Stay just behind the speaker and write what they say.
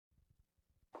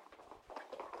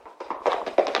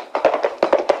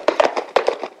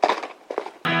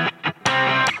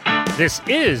This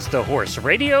is the Horse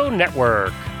Radio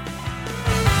Network.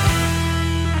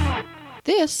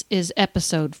 This is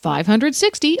episode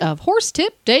 560 of Horse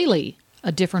Tip Daily.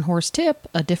 A different horse tip,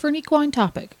 a different equine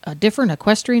topic, a different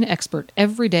equestrian expert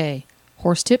every day.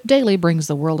 Horse Tip Daily brings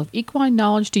the world of equine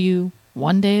knowledge to you,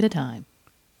 one day at a time.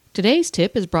 Today's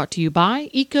tip is brought to you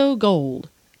by ECOGOLD,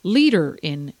 leader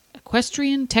in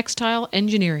equestrian textile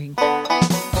engineering.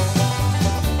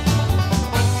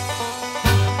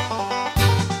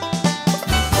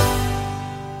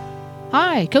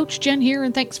 Hi, Coach Jen here,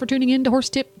 and thanks for tuning in to Horse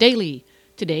Tip Daily.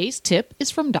 Today's tip is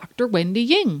from Dr. Wendy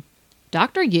Ying.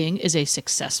 Dr. Ying is a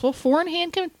successful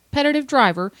four-in-hand competitive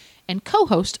driver and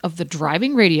co-host of the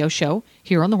Driving Radio Show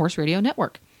here on the Horse Radio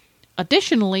Network.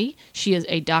 Additionally, she is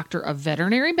a doctor of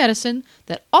veterinary medicine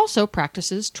that also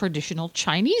practices traditional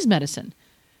Chinese medicine.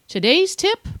 Today's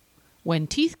tip: when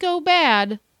teeth go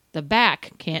bad, the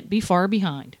back can't be far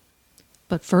behind.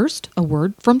 But first, a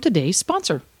word from today's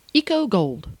sponsor,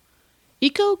 ECOGOLD.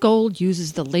 ECOGOLD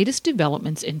uses the latest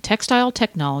developments in textile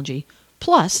technology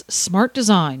plus smart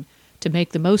design to make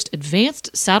the most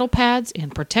advanced saddle pads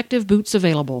and protective boots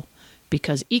available,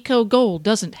 because ECOGOLD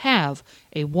doesn't have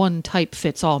a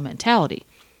one-type-fits-all mentality.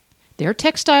 Their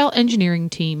textile engineering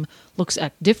team looks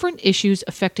at different issues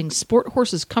affecting sport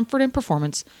horses' comfort and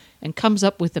performance and comes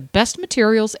up with the best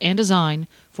materials and design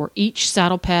for each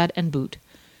saddle pad and boot.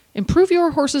 Improve your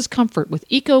horse's comfort with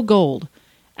ECOGOLD.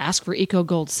 Ask for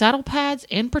ECOGOLD saddle pads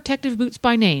and protective boots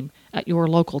by name at your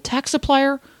local tack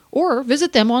supplier or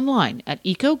visit them online at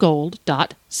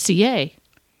ecogold.ca.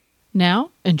 Now,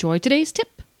 enjoy today's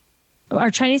tip. Our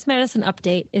Chinese medicine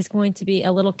update is going to be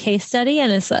a little case study,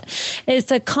 and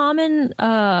it's a common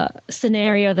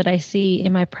scenario that I see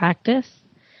in my practice.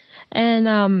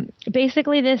 And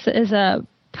basically, this is a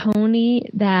pony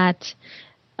that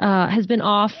has been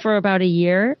off for about a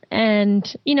year,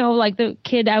 and like the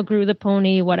kid outgrew the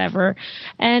pony, whatever,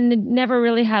 and never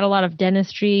really had a lot of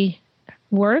dentistry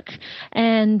work.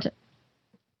 And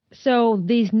so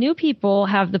these new people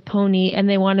have the pony, and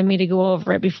they wanted me to go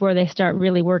over it before they start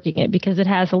really working it because it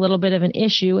has a little bit of an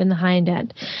issue in the hind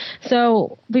end.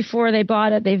 So before they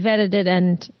bought it, they vetted it,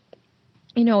 and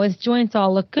its joints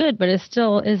all look good, but it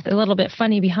still is a little bit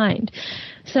funny behind.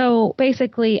 So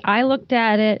basically, I looked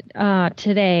at it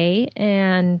today,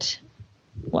 and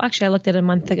actually, I looked at it a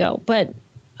month ago, but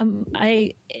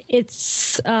it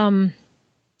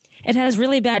has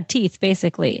really bad teeth,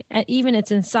 basically. Even its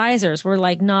incisors were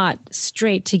not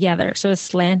straight together, so it's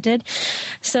slanted.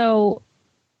 So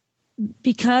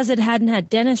because it hadn't had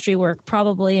dentistry work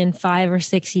probably in 5 or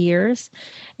 6 years,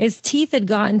 its teeth had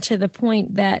gotten to the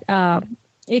point that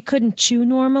it couldn't chew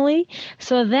normally.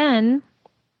 So then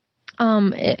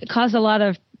it caused a lot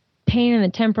of pain in the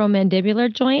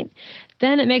temporomandibular joint.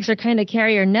 Then it makes her kind of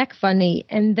carry her neck funny,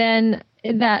 and then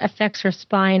that affects her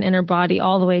spine and her body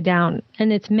all the way down.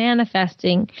 And it's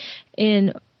manifesting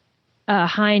in a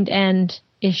hind end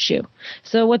issue.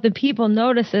 So what the people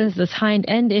notice is this hind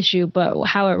end issue, but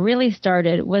how it really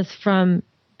started was from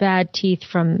bad teeth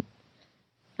from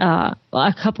a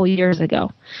couple years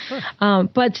ago. Sure.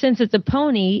 But since it's a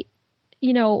pony,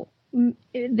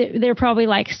 they're probably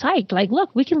psyched. Look,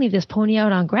 we can leave this pony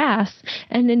out on grass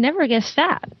and it never gets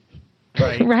fat.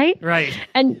 Right. Right.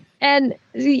 And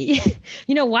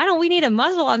why don't we need a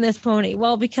muzzle on this pony?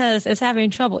 Well, because it's having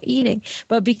trouble eating,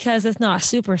 but because it's not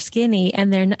super skinny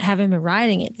and haven't been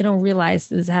riding it, they don't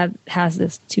realize it has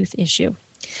this tooth issue.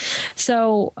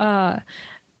 So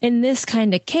in this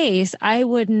kind of case, I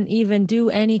wouldn't even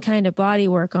do any kind of body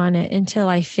work on it until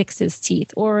I fix his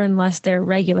teeth, or unless their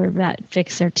regular vet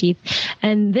fix their teeth.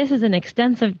 And this is an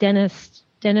extensive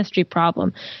dentistry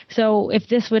problem. So if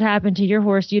this would happen to your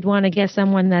horse, you'd want to get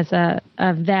someone that's a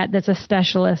vet, that's a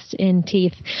specialist in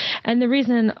teeth. And the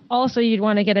reason also you'd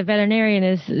want to get a veterinarian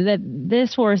is that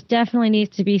this horse definitely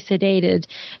needs to be sedated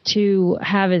to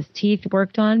have his teeth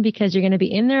worked on, because you're going to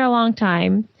be in there a long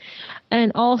time.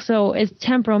 And also his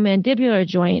temporomandibular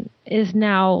joint is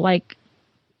now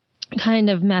kind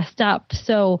of messed up.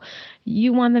 So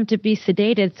you want them to be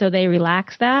sedated so they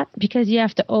relax that, because you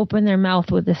have to open their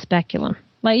mouth with the speculum.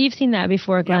 You've seen that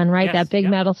before, Glenn, right? Yes, that big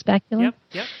metal speculum.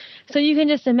 Yep. So you can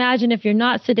just imagine if you're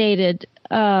not sedated,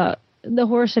 the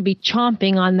horse would be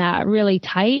chomping on that really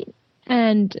tight,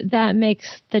 and that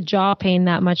makes the jaw pain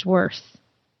that much worse.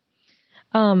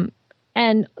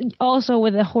 And also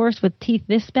with a horse with teeth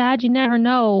this bad, you never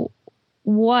know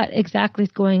what exactly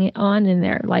is going on in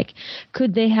there.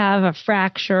 Could they have a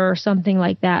fracture or something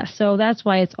like that? So that's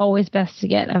why it's always best to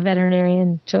get a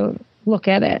veterinarian to look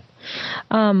at it.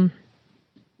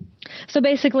 So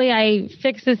basically, I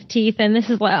fix his teeth, and this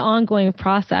is an ongoing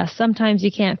process. Sometimes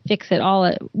you can't fix it all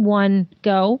at one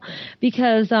go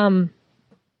because,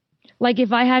 like,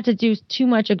 if I had to do too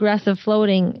much aggressive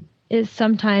floating, it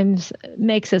sometimes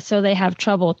makes it so they have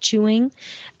trouble chewing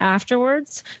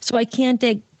afterwards. So I can't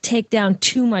take down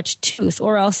too much tooth,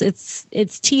 or else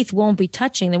its teeth won't be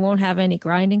touching. They won't have any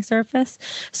grinding surface.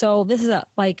 So this is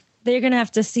they're going to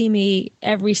have to see me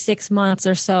every 6 months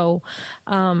or so.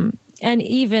 And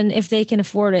even if they can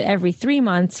afford it every 3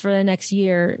 months for the next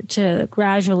year to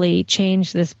gradually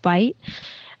change this bite.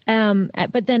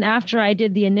 But then after I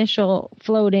did the initial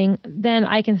floating, then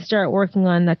I can start working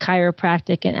on the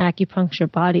chiropractic and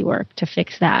acupuncture body work to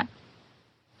fix that.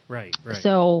 Right.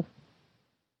 So,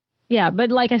 yeah, but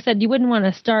like I said, you wouldn't want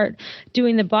to start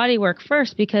doing the body work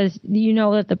first because you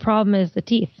know that the problem is the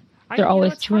teeth. They're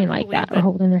always chewing like that or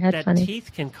holding their head funny.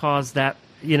 Teeth can cause that,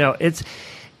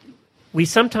 we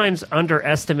sometimes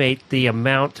underestimate the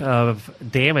amount of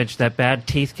damage that bad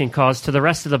teeth can cause to the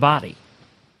rest of the body.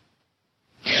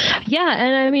 Yeah,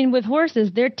 and I mean, with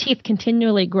horses, their teeth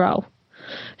continually grow.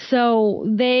 So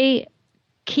they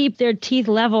keep their teeth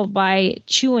level by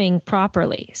chewing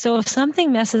properly. So if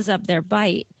something messes up their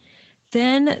bite,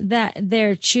 then that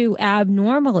their chew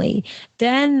abnormally,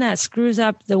 then that screws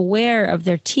up the wear of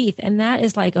their teeth. And that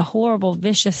is like a horrible,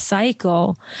 vicious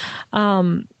cycle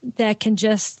that can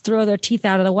just throw their teeth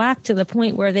out of the whack to the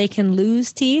point where they can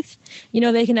lose teeth.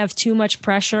 They can have too much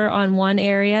pressure on one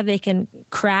area. They can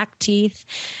crack teeth.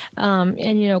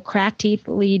 And cracked teeth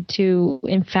lead to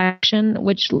infection,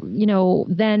 which,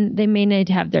 then they may need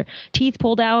to have their teeth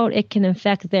pulled out. It can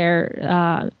infect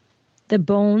their the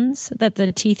bones that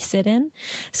the teeth sit in.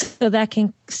 So that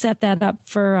can set that up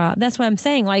for, that's why I'm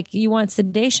saying, like, you want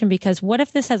sedation, because what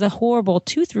if this has a horrible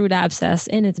tooth root abscess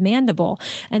in its mandible,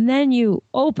 and then you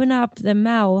open up the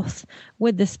mouth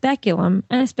with the speculum,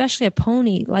 and especially a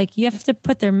pony, like, you have to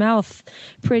put their mouth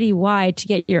pretty wide to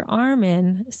get your arm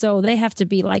in. So they have to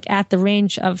be like at the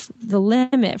range of the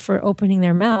limit for opening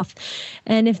their mouth.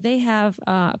 And if they have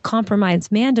a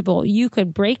compromised mandible, you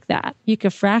could break that. You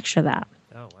could fracture that.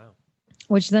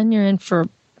 Which then you're in for,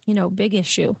 big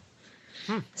issue.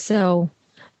 So,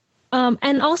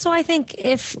 and also I think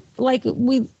if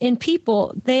in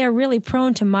people, they are really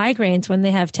prone to migraines when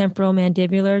they have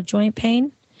temporomandibular joint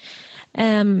pain.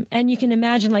 And you can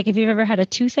imagine, like, if you've ever had a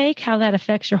toothache, how that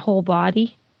affects your whole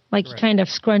body. Like, you kind of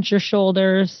scrunch your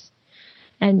shoulders,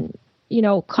 and,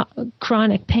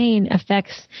 chronic pain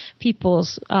affects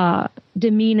people's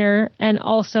demeanor. And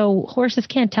also, horses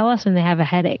can't tell us when they have a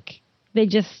headache. They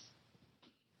just,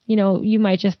 you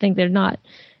might just think they're not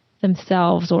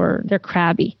themselves or they're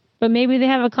crabby, but maybe they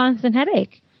have a constant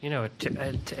headache.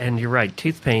 And you're right.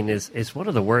 Tooth pain is one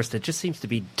of the worst. It just seems to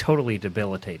be totally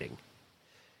debilitating.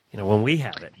 When we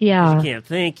have it, you can't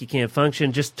think, you can't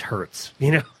function, just hurts.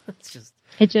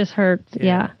 It just hurts.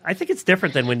 Yeah. I think it's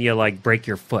different than when you break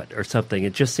your foot or something.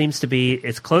 It just seems to be,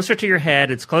 it's closer to your head,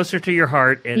 it's closer to your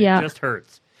heart, and it just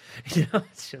hurts.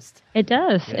 It's just. It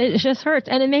does. Yeah. It just hurts,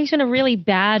 and it makes you in a really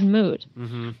bad mood.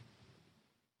 Mm-hmm.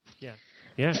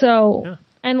 Yeah. So,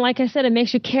 and like I said, it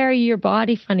makes you carry your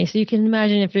body funny. So you can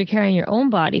imagine if you're carrying your own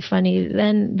body funny,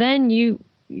 then you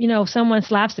someone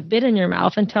slaps a bit in your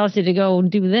mouth and tells you to go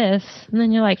do this, and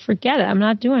then you're like, forget it, I'm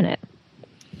not doing it.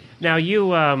 Now you,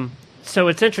 so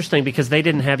it's interesting because they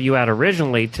didn't have you out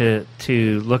originally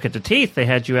to look at the teeth. They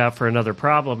had you out for another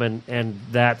problem, and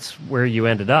that's where you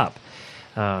ended up.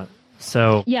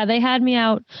 So yeah, they had me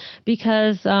out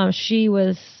because she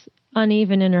was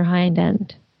uneven in her hind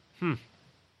end.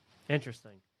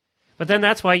 Interesting. But then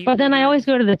that's why you. But then I always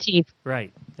go to the teeth.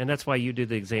 Right, and that's why you do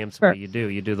the exams the way you do.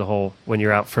 You do the whole when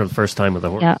you're out for the first time with the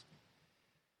horse. Yeah.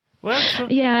 Well,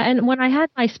 yeah, and when I had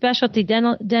my specialty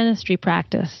dentistry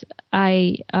practice,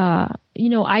 I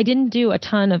didn't do a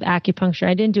ton of acupuncture.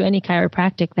 I didn't do any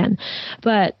chiropractic then,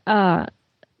 but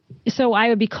so I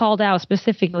would be called out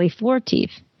specifically for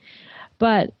teeth.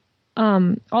 But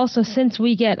also, since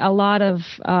we get a lot of,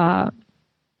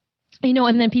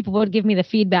 and then people would give me the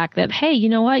feedback that, hey, you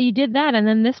know what, you did that, and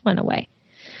then this went away.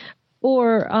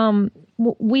 Or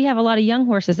we have a lot of young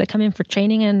horses that come in for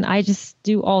training, and I just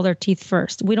do all their teeth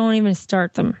first. We don't even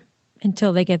start them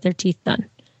until they get their teeth done.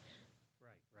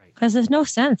 Right. Because there's no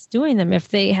sense doing them if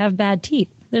they have bad teeth.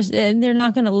 And they're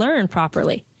not going to learn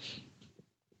properly.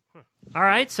 All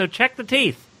right, so check the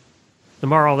teeth. The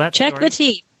moral of that story. Check the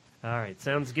teeth. All right,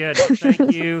 sounds good.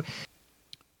 Thank you.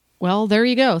 Well, there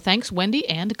you go. Thanks, Wendy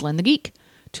and Glenn the Geek.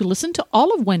 To listen to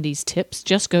all of Wendy's tips,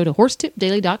 just go to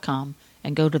horsetipdaily.com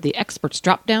and go to the Experts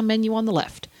drop-down menu on the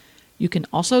left. You can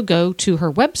also go to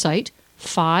her website,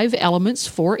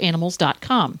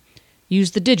 5elementsforanimals.com.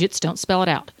 Use the digits, don't spell it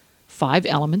out.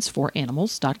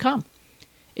 5elementsforanimals.com.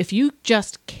 If you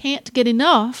just can't get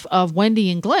enough of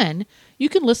Wendy and Glenn, you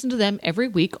can listen to them every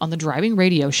week on the Driving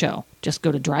Radio Show. Just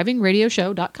go to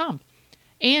drivingradioshow.com.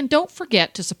 And don't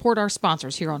forget to support our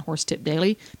sponsors here on Horse Tip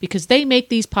Daily because they make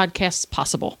these podcasts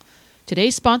possible.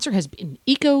 Today's sponsor has been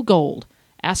ECOGOLD.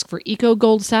 Ask for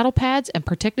ECOGOLD saddle pads and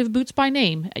protective boots by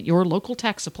name at your local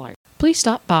tack supplier. Please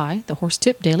stop by the Horse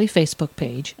Tip Daily Facebook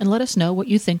page and let us know what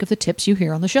you think of the tips you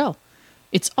hear on the show.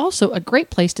 It's also a great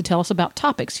place to tell us about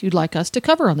topics you'd like us to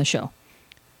cover on the show.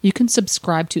 You can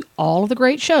subscribe to all of the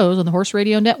great shows on the Horse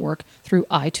Radio Network through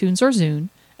iTunes or Zune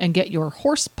and get your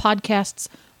horse podcasts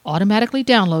automatically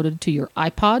downloaded to your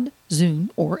iPod, Zune,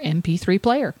 or MP3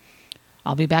 player.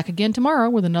 I'll be back again tomorrow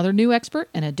with another new expert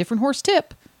and a different horse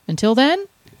tip. Until then,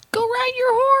 go ride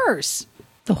your horse!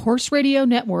 The Horse Radio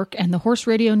Network and the Horse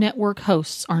Radio Network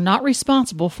hosts are not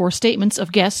responsible for statements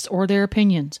of guests or their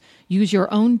opinions. Use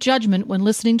your own judgment when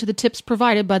listening to the tips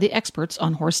provided by the experts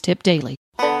on Horse Tip Daily.